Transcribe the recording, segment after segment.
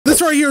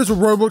This right here is a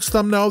Roblox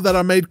thumbnail that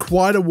I made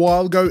quite a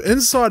while ago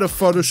inside of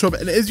Photoshop,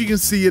 and as you can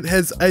see, it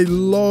has a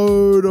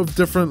load of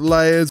different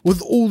layers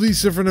with all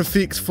these different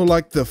effects for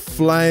like the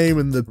flame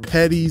and the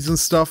patties and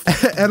stuff.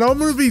 And I'm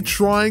going to be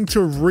trying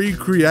to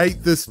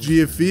recreate this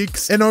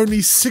GFX in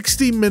only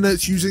 60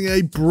 minutes using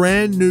a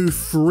brand new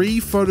free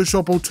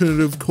Photoshop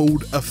alternative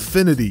called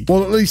Affinity.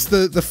 Well, at least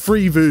the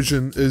free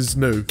version is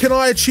new. Can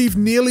I achieve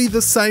nearly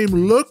the same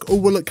look, or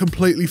will it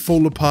completely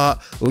fall apart?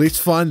 Let's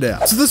find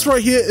out. So this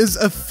right here is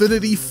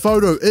Affinity Photo.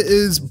 It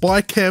is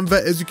by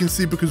Canva, as you can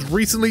see, because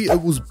recently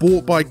it was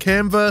bought by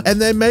Canva and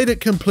they made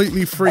it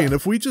completely free. And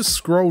if we just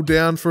scroll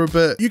down for a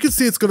bit, you can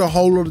see it's got a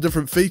whole lot of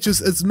different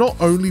features. It's not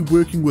only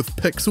working with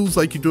pixels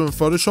like you do in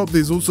Photoshop,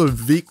 there's also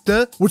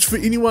vector, which for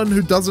anyone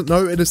who doesn't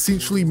know, it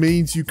essentially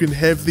means you can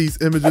have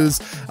these images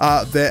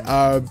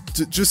that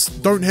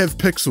just don't have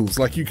pixels.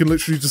 Like you can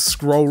literally just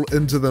scroll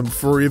into them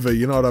forever,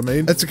 you know what I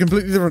mean? It's a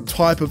completely different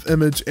type of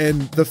image,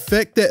 and the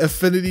fact that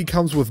Affinity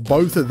comes with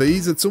both of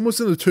these, it's almost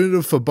an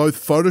alternative for both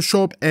Photoshop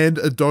and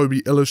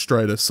Adobe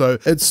Illustrator, so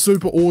it's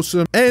super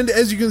awesome. And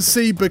as you can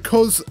see,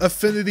 because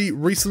Affinity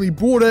recently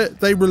bought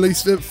it, they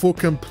released it for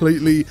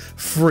completely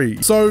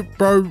free. So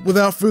bro,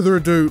 without further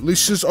ado,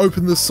 let's just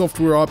open this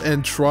software up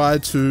and try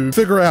to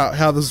figure out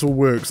how this all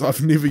works.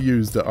 I've never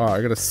used it. Alright,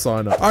 I gotta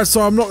sign up. Alright,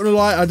 so I'm not gonna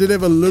lie, I did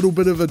have a little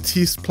bit of a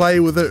test play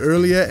with it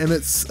earlier, and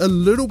it's a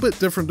little bit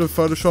different to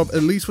Photoshop,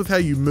 at least with how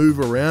you move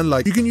around.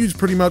 Like you can use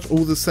pretty much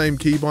all the same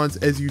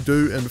keybinds as you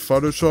do in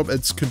Photoshop.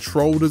 It's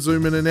Control to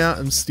zoom in and out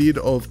instead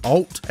of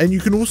Alt, and you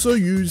can also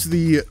use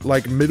the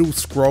like middle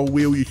scroll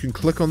wheel. You can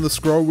click on the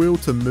scroll wheel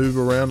to move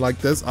around like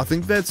this. I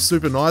think that's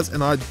super nice,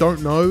 and I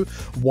don't know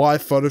why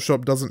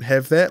Photoshop doesn't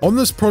have that. On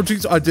this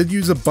project, I did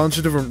use a bunch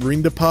of different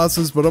render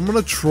passes, but I'm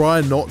gonna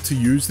try not to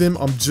use them.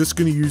 I'm just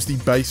gonna use the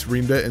base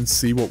render and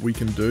see what we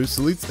can do.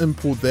 So let's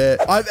import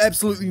that. I have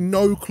absolutely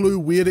no clue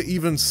where to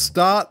even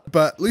start,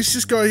 but let's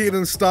just go ahead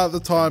and start the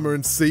timer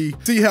and see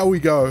how we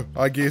go,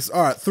 I guess.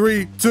 All right,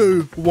 3,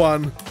 2,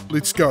 1,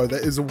 let's go.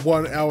 That is a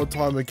 1 hour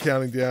timer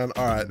counting down.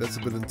 All right, that's a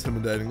bit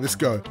intimidating. Let's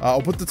go.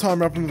 I'll put the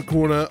timer up in the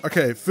corner.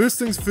 Okay, first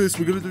things first,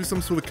 we're gonna do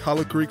some sort of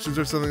color corrections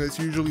or something. That's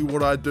usually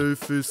what I do.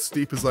 First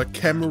step is like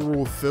camera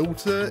raw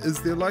filter.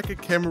 Is there like a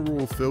camera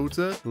raw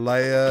filter?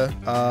 Layer,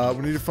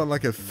 we need to find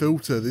like a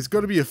filter. There's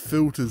gotta be a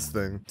filters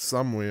thing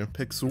somewhere.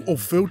 Pixel, oh,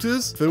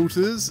 filters?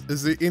 Filters?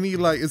 Is there any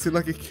like, is there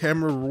like a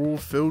camera raw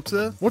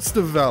filter? What's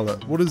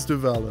develop? What is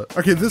develop?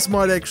 Okay, this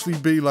might actually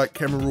be like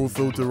camera raw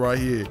filter right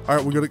here. All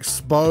right, we got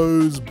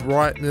expose,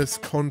 brightness,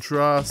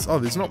 contrast. Oh,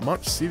 there's not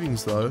much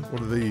settings though.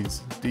 What are these?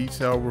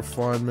 Detail,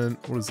 refinement.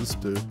 What does this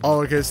do?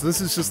 Oh, okay, so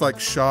this is just like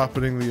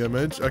sharpening the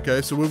image.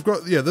 Okay, so we've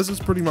got, yeah, this is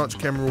pretty much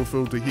camera raw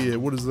filter here.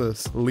 What is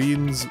this?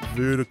 Lens,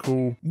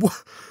 vertical.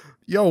 What?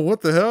 Yo,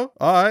 what the hell?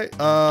 Alright,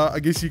 I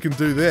guess you can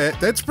do that.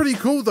 That's pretty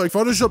cool though.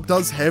 Photoshop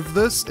does have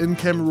this in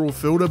camera raw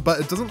filter, but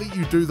it doesn't let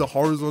you do the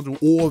horizontal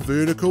or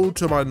vertical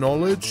to my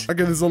knowledge.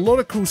 Okay, there's a lot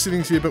of cool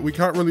settings here, but we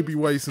can't really be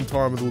wasting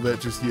time with all that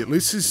just yet.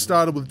 Let's just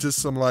start with just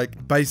some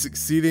like basic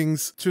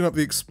settings. Turn up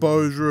the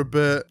exposure a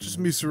bit. Just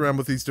mess around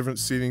with these different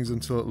settings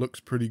until it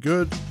looks pretty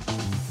good.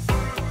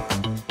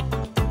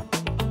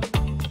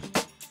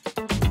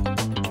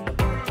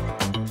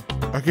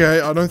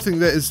 Okay, I don't think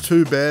that is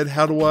too bad.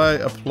 How do I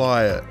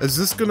apply it? Is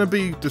this gonna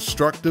be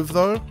destructive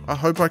though? I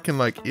hope I can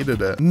like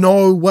edit it.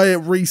 No way, it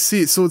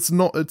resets, so it's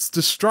not, it's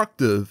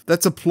destructive.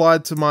 That's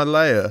applied to my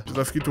layer. Did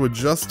I forget to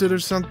adjust it or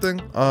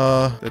something?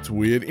 That's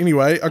weird.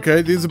 Anyway,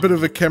 okay, there's a bit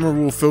of a camera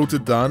raw filter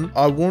done.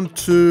 I want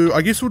to,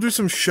 I guess we'll do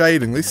some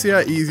shading. Let's see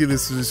how easy it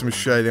is to do some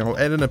shading. I'll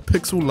add in a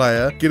pixel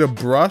layer, get a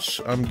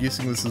brush. I'm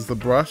guessing this is the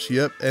brush,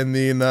 yep. And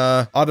then,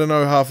 I don't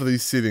know half of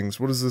these settings.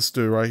 What does this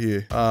do right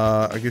here?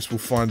 I guess we'll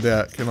find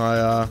out. Can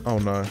I, oh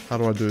no, how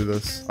do I do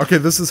this? Okay,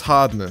 this is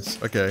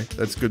hardness. Okay,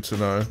 that's good to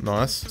know.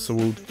 Nice. So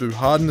we'll do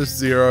hardness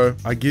 0.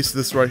 I guess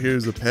this right here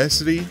is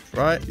opacity,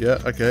 right? Yeah,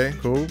 okay,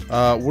 cool.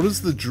 What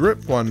does the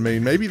drip one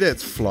mean? Maybe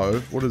that's flow.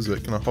 What is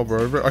it? Can I hover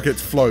over it? Okay,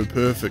 it's flow.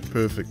 Perfect,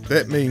 perfect.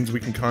 That means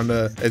we can kind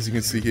of, as you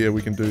can see here,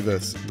 we can do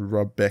this.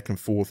 Rub back and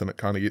forth and it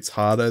kind of gets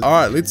harder. All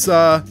right, let's,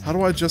 how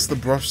do I adjust the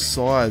brush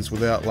size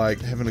without like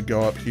having to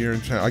go up here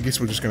and change? I guess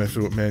we're just gonna have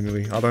to do it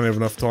manually. I don't have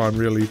enough time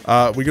really.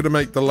 We gotta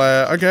make the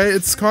layer. Okay,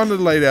 it's kind of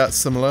laid out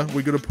similar.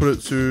 We gotta put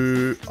it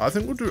to, I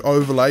think we'll do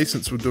overlay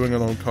since we're doing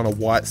it on kind of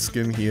white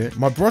skin here.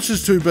 My brush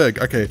is too big.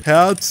 Okay,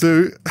 how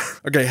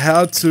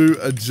to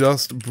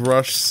adjust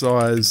brush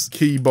size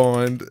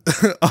keybind.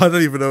 I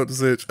don't even know what to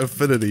search.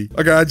 Affinity.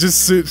 Okay, I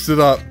just searched it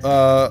up.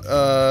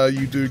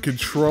 You do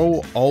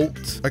Control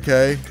Alt.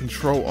 Okay,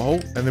 Control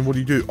Alt, and then what do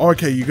you do? Oh,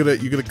 okay, you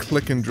gotta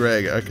click and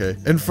drag. Okay,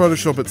 in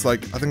Photoshop it's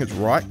like, I think it's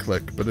right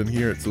click, but in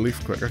here it's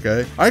left click.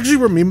 Okay, I actually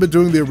remember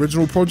doing the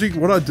original project.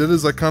 What I did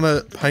is I kind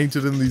of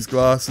painted in these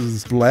glasses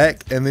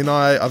black, and then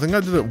I think I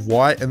did it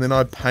white, and then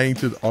I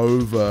painted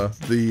over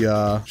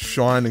the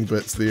shining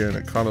bits there, and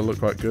it kind of looked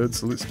quite good.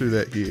 So let's do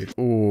that here.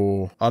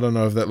 Oh, I don't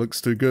know if that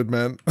looks too good,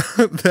 man.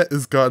 that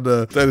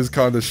is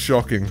kind of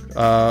shocking.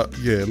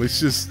 Yeah, let's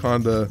just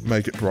kind of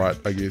make it bright,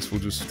 I guess. We'll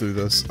just do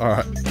this. All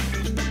right.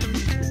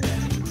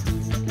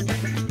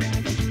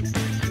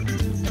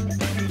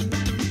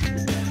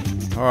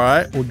 All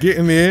right, we're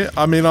getting there.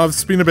 I mean, I've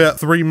spent about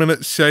 3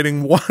 minutes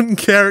shading one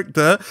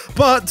character,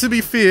 but to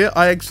be fair,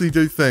 I actually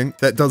do think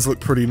that does look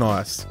pretty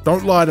nice.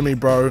 Don't lie to me,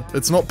 bro.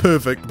 It's not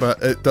perfect,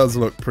 but it does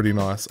look pretty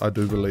nice, I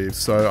do believe.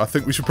 So I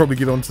think we should probably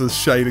get onto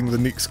shading the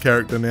next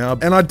character now.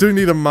 And I do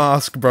need a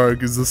mask, bro,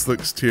 because this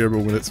looks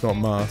terrible when it's not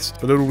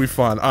masked, but it'll be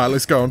fine. All right,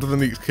 let's go on to the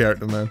next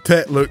character, man.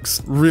 That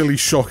looks really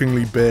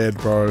shockingly bad,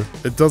 bro.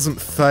 It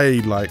doesn't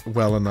fade like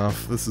well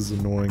enough. This is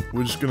annoying.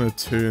 We're just gonna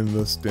turn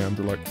this down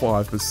to like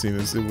 5%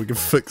 and see if we can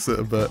fix it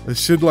a bit. It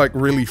should like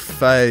really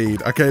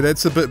fade. Okay,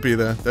 that's a bit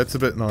better. That's a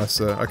bit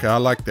nicer. Okay, I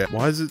like that.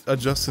 Why is it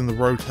adjusting the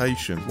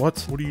rotation?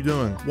 What are you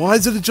doing? Why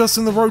is it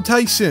adjusting the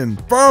rotation?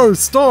 Bro,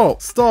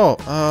 stop.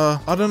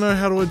 I don't know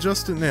how to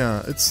adjust it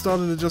now. It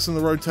started adjusting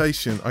the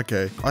rotation.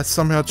 Okay, I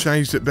somehow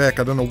changed it back.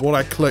 I don't know what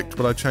I clicked,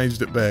 but I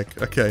changed it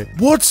back. Okay.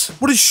 What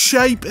is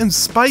shape and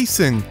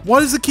spacing? Why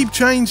does it keep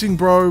changing,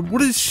 bro?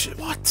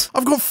 What?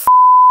 I've got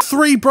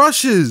 3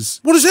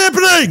 brushes. What is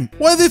happening?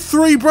 Why are there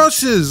 3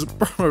 brushes?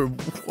 Bro,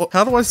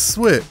 how do I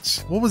switch?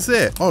 What was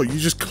that? Oh, you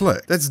just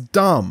click. That's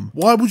dumb.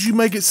 Why would you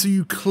make it so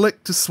you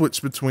click to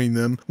switch between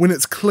them when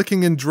it's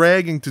clicking and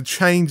dragging to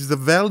change the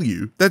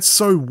value? That's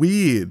so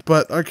weird.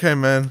 But okay,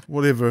 man,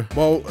 whatever.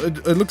 Well,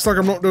 it looks like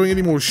I'm not doing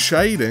any more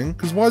shading,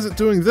 because why is it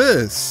doing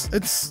this?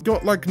 It's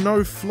got like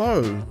no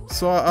flow.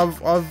 So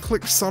I've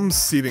clicked some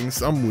setting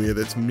somewhere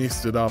that's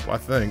messed it up, I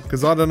think,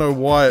 because I don't know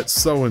why it's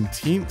so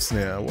intense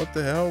now. What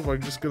the hell? If I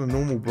just got a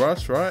normal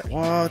brush, right?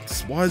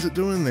 What? Why is it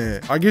doing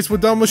that? I guess we're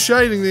done with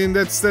shading then.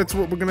 That's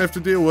what we're gonna have to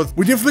deal with.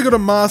 We definitely gotta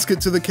mask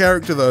it to the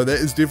character though. That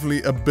is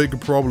definitely a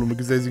big problem,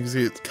 because as you can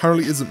see, it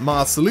currently isn't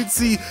masked. So let's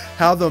see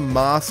how the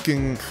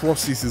masking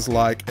process is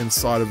like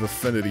inside of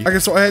Affinity. Okay,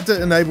 so I had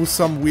to enable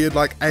some weird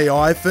like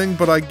AI thing,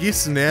 but I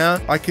guess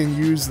now I can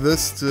use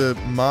this to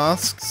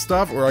mask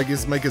stuff, or I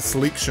guess make a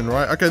selection,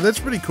 right? Okay, that's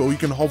pretty cool. You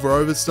can hover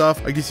over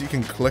stuff. I guess you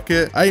can click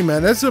it. Hey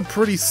man, that's a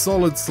pretty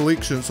solid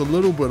selection. It's a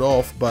little bit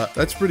off, but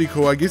that's pretty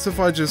cool. I guess if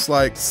I just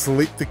like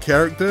select the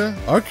character,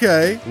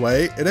 okay,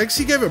 wait, it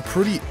actually gave a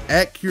pretty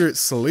accurate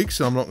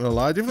selection, I'm not gonna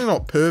lie. Definitely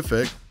not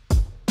perfect.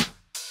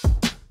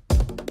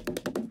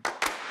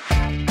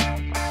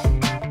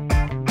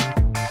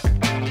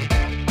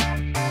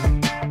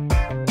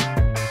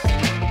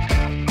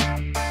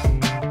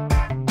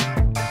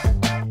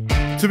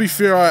 To be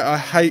fair, I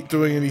hate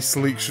doing any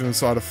selection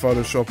inside of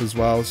Photoshop as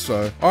well,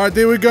 so. All right,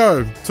 there we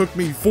go. Took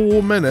me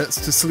 4 minutes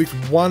to select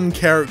one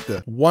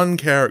character. One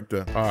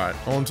character. All right,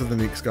 on to the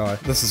next guy.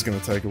 This is gonna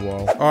take a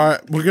while. All right,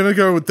 we're gonna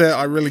go with that.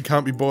 I really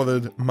can't be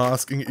bothered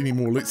masking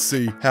anymore. Let's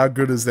see, how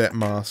good is that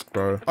mask,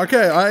 bro?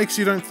 Okay, I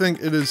actually don't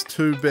think it is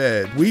too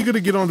bad. We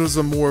gotta get onto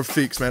some more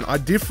effects, man. I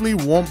definitely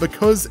want,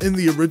 because in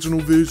the original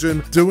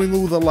version, doing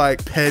all the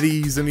like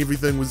patties and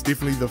everything was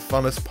definitely the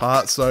funnest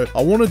part, so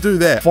I wanna do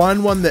that.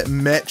 Find one that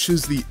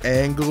matches the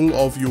angle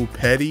of your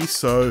patty,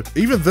 so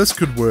even this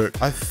could work.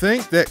 I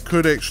think that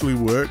could actually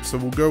work, so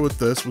we'll go with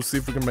this. We'll see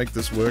if we can make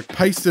this work.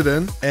 Paste it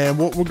in, and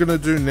what we're gonna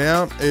do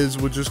now is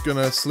we're just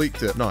gonna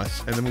select it.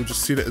 Nice. And then we'll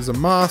just set it as a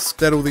mask.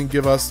 That'll then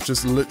give us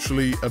just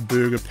literally a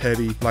burger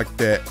patty like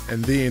that,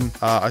 and then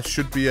I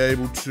should be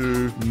able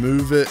to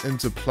move it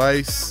into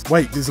place.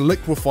 Wait, there's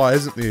liquefy,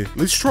 isn't there?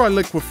 Let's try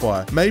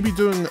liquefy. Maybe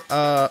doing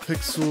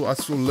pixel, I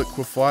saw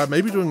liquefy.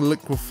 Maybe doing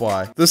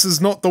liquefy. This is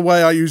not the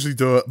way I usually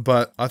do it,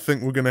 but I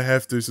think we're gonna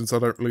have to, since I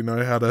don't really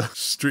know how to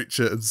stretch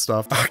it and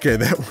stuff. Okay,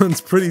 that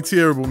one's pretty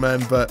terrible,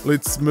 man, but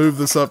let's move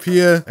this up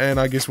here, and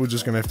I guess we're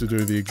just gonna have to do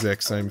the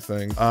exact same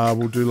thing.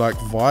 We'll do like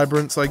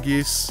vibrance, I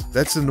guess.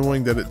 That's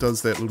annoying that it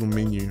does that little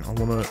menu. I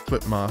want to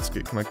clip mask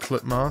it. Can I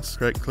clip mask?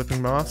 Create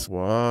clipping mask?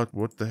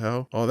 What the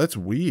hell? Oh, that's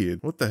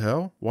weird. What the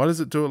hell? Why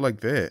does it do it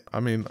like that? I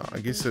mean, I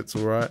guess that's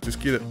all right.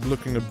 Just get it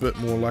looking a bit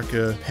more like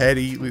a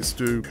patty. Let's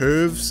do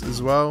curves as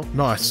well.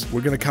 Nice.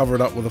 We're gonna cover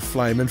it up with a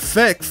flame. In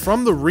fact,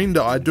 from the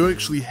render, I do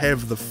actually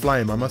have the flame.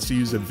 I must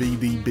use a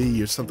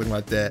VDB or something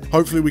like that.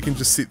 Hopefully we can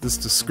just set this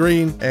to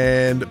screen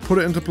and put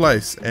it into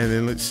place, and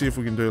then let's see if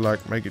we can do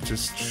like make it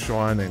just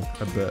shining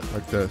a bit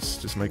like this.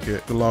 Just make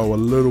it glow a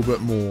little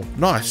bit more.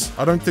 Nice.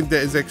 I don't think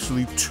that is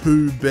actually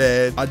too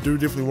bad. I do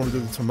definitely want to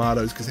do the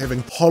tomatoes, because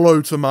having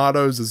hollow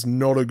tomatoes is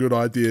not a good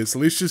idea. So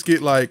let's just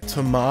get like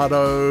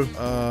tomato.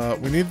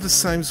 We need the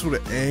same sort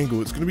of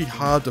angle. It's going to be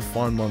hard to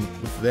find one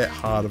with that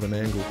hard of an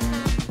angle.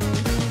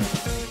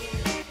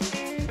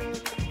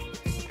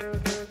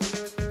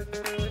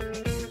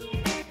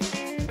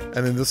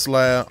 And then this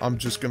layer, I'm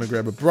just gonna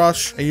grab a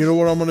brush, and you know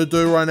what I'm gonna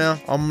do right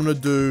now? I'm gonna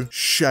do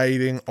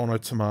shading on a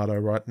tomato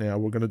right now.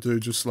 We're gonna do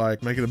just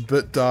like, make it a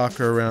bit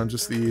darker around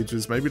just the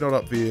edges, maybe not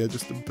up there,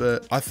 just a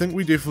bit. I think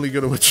we definitely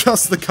gotta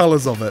adjust the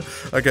colors of it.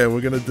 Okay, we're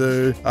gonna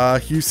do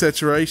hue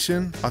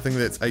saturation. I think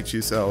that's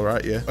HSL,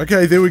 right? Yeah.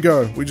 Okay, there we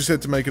go. We just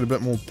had to make it a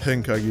bit more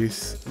pink, I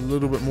guess. A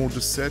little bit more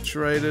just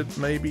saturated,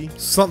 maybe.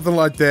 Something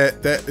like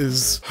that. That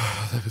is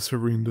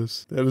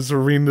horrendous. That is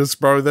horrendous,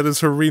 bro. That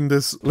is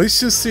horrendous. Let's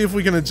just see if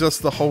we can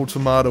adjust the whole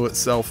tomato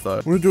itself though.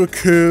 I'm gonna do a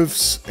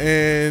curves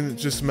and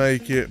just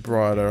make it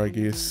brighter, I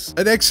guess. mess.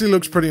 It actually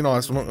looks pretty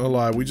nice, I'm not gonna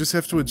lie. We just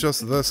have to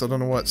adjust this. I don't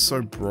know why it's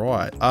so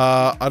bright.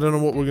 I don't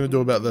know what we're gonna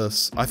do about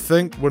this. I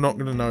think we're not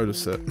gonna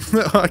notice it.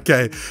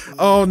 Okay.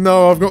 Oh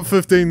no, I've got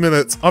 15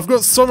 minutes. I've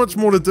got so much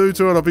more to do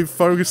to it. I've been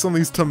focused on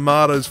these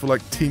tomatoes for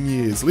like 10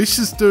 years. Let's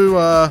just do,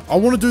 I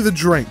want to do the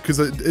drink, because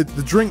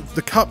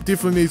the cup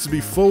definitely needs to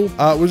be full.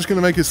 We're just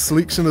gonna make a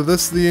selection of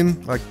this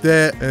then, like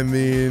that, and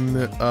then,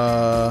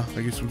 I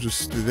guess we'll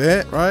just do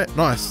that, right?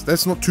 Nice.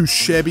 That's not too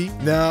shabby.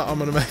 Now I'm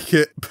gonna make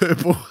it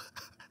purple.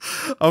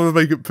 I'm gonna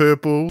make it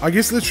purple. I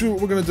guess literally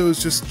what we're gonna do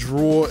is just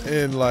draw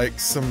in like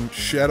some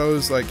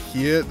shadows like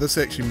here. This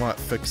actually might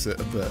fix it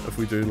a bit if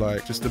we do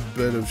like just a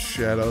bit of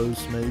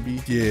shadows maybe.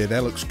 Yeah,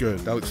 that looks good.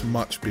 That looks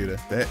much better.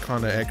 That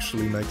kind of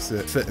actually makes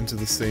it fit into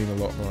the scene a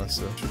lot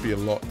nicer. Should be a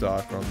lot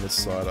darker on this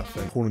side, I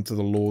think, according to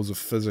the laws of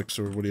physics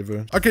or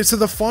whatever. Okay, so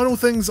the final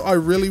things I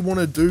really want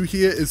to do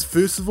here is,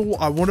 first of all,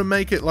 I want to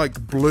make it like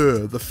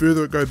blur the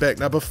further it go back.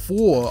 Now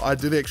before, I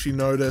did actually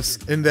notice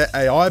in that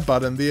AI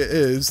button there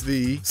is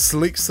the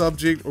select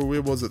subject, or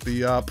where was it,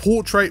 the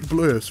portrait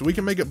blur, so we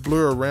can make it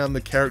blur around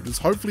the characters.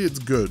 Hopefully it's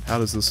good. How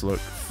does this look?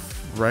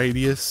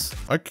 Radius.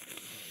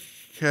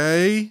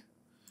 Okay,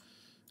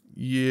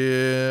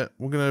 yeah,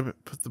 we're gonna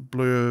put the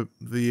blur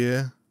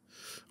there.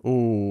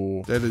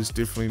 Oh, that is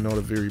definitely not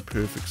a very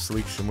perfect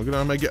selection. We're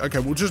gonna make it, okay,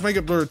 we'll just make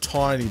it blur a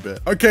tiny bit.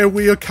 Okay,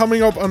 we are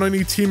coming up on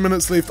only 10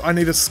 minutes left. I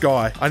need a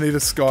sky. I need a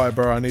sky,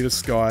 bro. I need a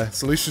sky.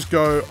 So let's just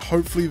go,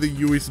 hopefully the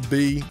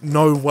USB.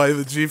 No way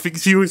the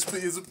GFX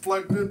USB isn't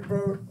plugged in,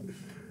 bro.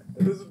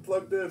 It isn't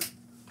plugged in.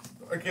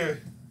 Okay.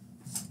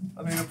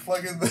 I need to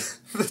plug in the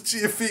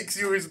GFX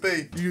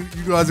USB. You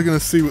guys are going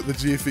to see what the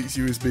GFX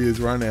USB is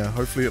right now.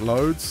 Hopefully it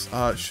loads.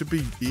 It should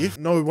be F.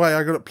 No way,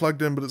 I got it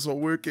plugged in, but it's not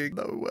working.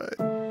 No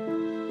way.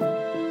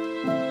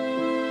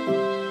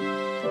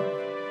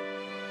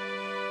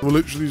 We're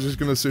literally just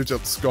gonna search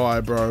up sky,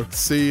 bro.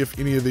 See if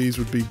any of these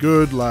would be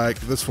good, like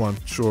this one.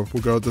 Sure,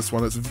 we'll go with this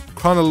one. It's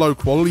kind of low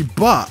quality,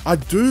 but I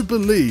do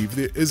believe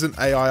there is an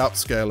AI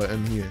upscaler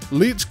in here.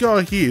 Let's go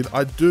ahead.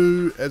 I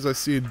do, as I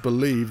said,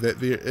 believe that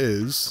there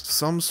is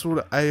some sort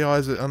of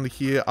AIs under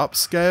here,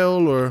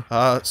 upscale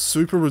or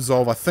super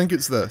resolve. I think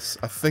it's this.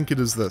 I think it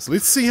is this.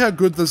 Let's see how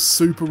good this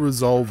super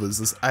resolve is,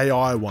 this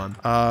AI one.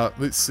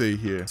 Let's see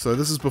here. So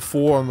this is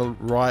before on the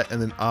right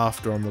and then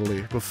after on the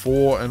left.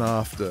 Before and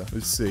after.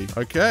 Let's see.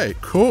 Okay. Okay,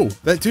 cool.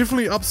 That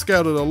definitely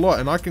upscaled it a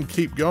lot, and I can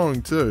keep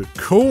going too.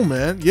 Cool,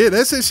 man. Yeah,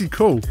 that's actually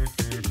cool.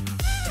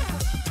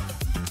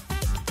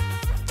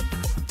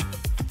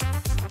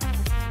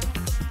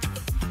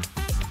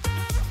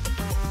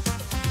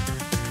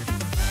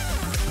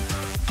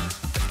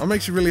 I'm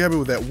actually really happy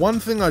with that. One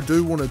thing I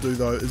do want to do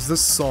though is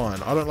this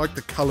sign. I don't like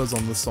the colors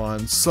on the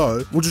sign,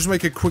 so we'll just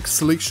make a quick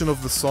selection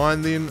of the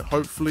sign then.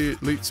 Hopefully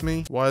it lets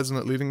me. Why isn't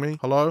it letting me?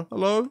 Hello?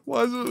 Hello?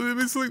 Why isn't it letting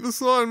me select the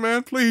sign,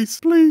 man? Please,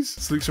 please.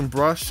 Selection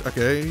brush.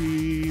 Okay,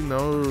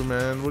 no,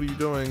 man. What are you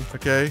doing?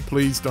 Okay,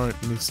 please don't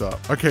mess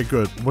up. Okay,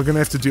 good. We're gonna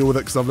have to deal with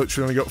it because I've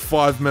literally only got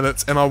 5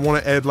 minutes and I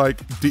want to add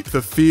like depth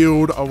of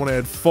field. I want to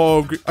add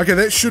fog. Okay,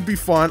 that should be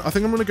fine. I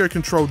think I'm gonna go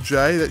Control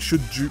J. That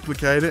should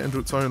duplicate it into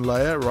its own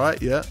layer,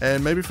 right? Yeah.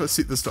 And maybe if I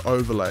set this to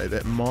overlay,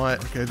 that might,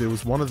 okay, there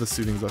was one of the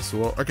settings I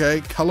saw.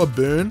 Okay, color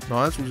burn,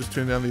 nice, we'll just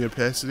turn down the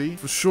opacity.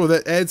 For sure,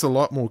 that adds a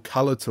lot more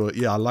color to it.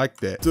 Yeah, I like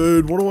that.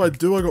 Dude, what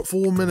do? I got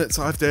 4 minutes,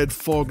 I have to add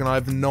fog and I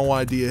have no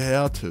idea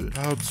how to.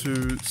 How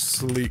to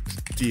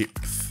select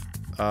depth.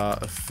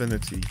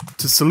 Affinity.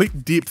 To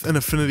select depth in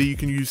Affinity, you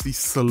can use the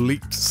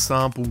select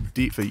sample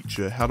depth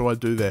feature. How do I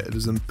do that? It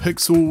is in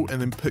pixel and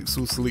then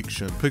pixel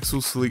selection.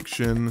 Pixel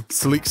selection,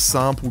 select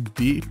sample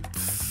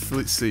depth.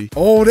 Let's see.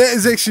 Oh, that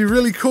is actually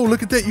really cool.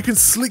 Look at that. You can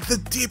select the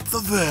depth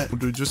of it. We'll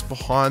do just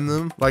behind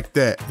them like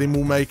that. Then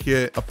we'll make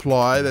it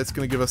apply. That's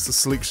going to give us the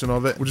selection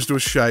of it. We'll just do a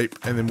shape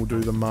and then we'll do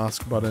the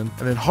mask button.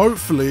 And then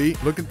hopefully,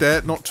 look at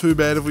that. Not too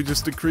bad if we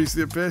just decrease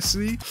the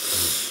opacity.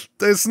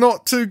 That's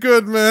not too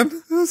good,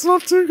 man. That's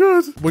not too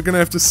good. We're gonna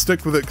have to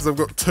stick with it because I've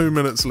got 2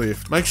 minutes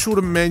left. Make sure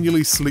to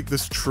manually select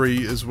this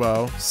tree as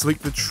well.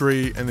 Select the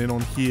tree and then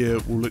on here,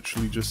 we'll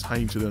literally just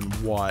paint it in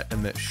white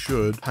and that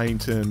should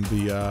paint in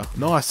the,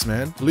 nice,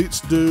 man. Let's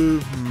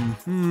do,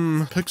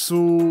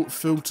 pixel,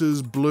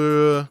 filters,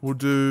 blur. We'll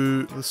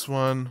do this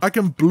one. I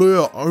can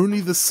blur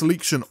only the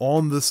selection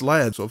on this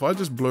layer. So if I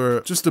just blur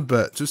it just a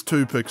bit, just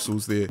 2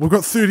 pixels there. We've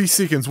got 30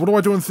 seconds. What do I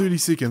do in 30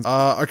 seconds?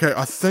 Okay,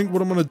 I think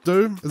what I'm gonna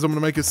do is I'm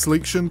gonna make a selection.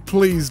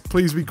 Please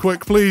be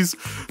quick, please.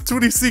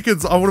 20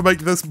 seconds. I want to make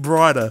this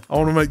brighter.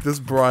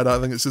 I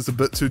think it's just a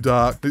bit too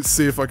dark. Let's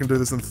see if I can do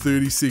this in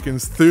 30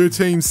 seconds.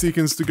 13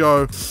 seconds to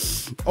go.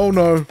 Oh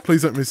no,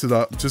 please don't mess it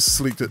up. Just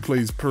select it,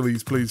 please.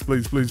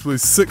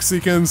 6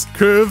 seconds.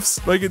 Curves.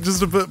 Make it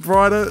just a bit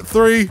brighter.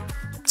 3,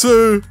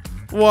 2,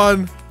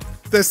 1.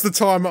 That's the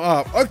timer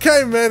up.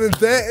 Okay, man, and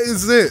that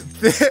is it.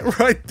 That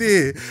right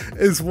there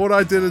is what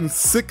I did in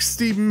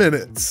 60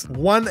 minutes.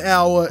 1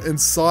 hour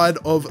inside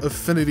of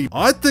Affinity.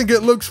 I think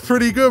it looks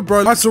pretty good,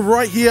 bro. Right, so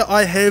right here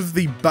I have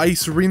the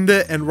base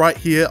render, and right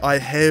here I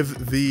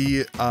have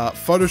the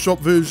Photoshop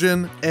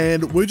version,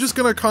 and we're just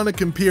gonna kind of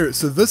compare it.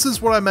 So this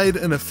is what I made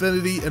in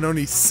Affinity in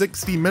only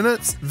 60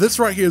 minutes. This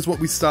right here is what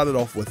we started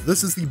off with.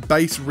 This is the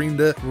base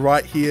render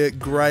right here,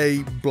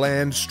 gray,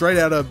 bland, straight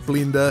out of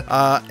Blender,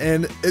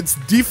 and it's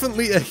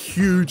definitely a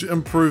huge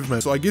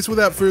improvement. So I guess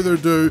without further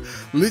ado,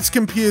 let's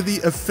compare the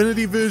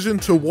Affinity version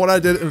to what I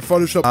did in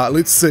Photoshop.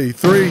 Let's see,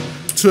 3,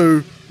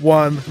 2,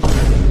 1.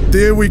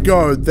 There we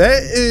go.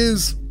 That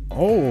is...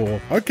 oh,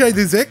 okay,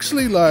 there's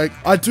actually like,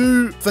 I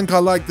do think I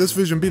like this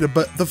version better,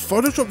 but the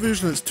Photoshop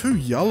version is too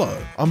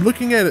yellow. I'm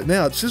looking at it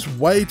now, it's just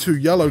way too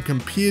yellow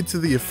compared to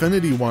the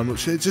Affinity one,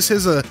 which it just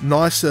has a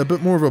nicer, a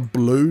bit more of a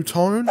blue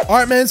tone. All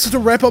right, man, so to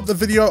wrap up the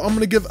video, I'm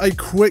gonna give a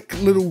quick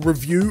little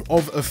review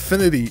of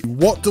Affinity.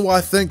 What do I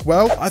think?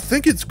 Well, I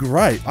think it's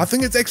great. I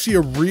think it's actually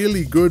a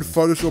really good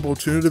Photoshop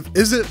alternative.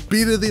 Is it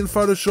better than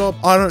Photoshop?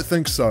 I don't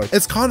think so.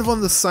 It's kind of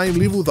on the same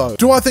level though.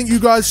 Do I think you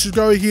guys should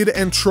go ahead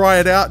and try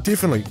it out?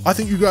 Definitely. I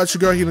think you guys should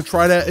go ahead and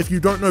try it out. If you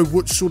don't know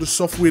which sort of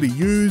software to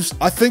use,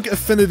 I think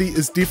Affinity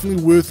is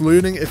definitely worth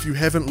learning if you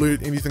haven't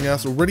learned anything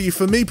else already.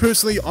 For me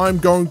personally, I'm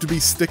going to be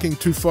sticking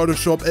to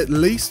Photoshop, at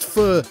least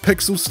for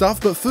pixel stuff,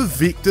 but for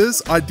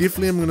vectors, I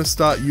definitely am going to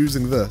start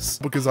using this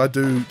because I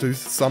do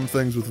some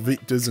things with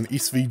vectors and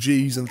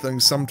SVGs and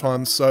things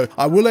sometimes, so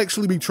I will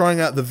actually be trying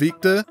out the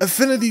vector.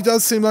 Affinity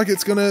does seem like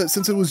it's gonna,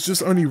 since it was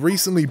just only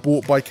recently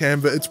bought by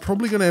Canva, it's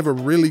probably gonna have a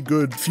really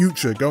good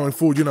future going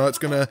forward. You know, it's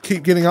gonna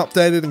keep getting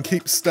updated and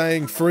keep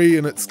staying free,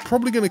 and it's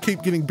probably going to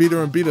keep getting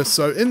better and better.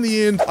 So in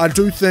the end, I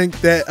do think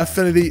that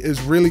Affinity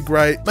is really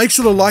great. Make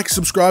sure to like,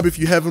 subscribe if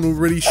you haven't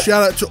already.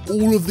 Shout out to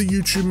all of the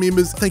YouTube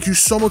members. Thank you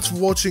so much for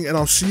watching, and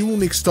I'll see you all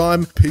next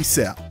time. Peace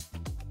out.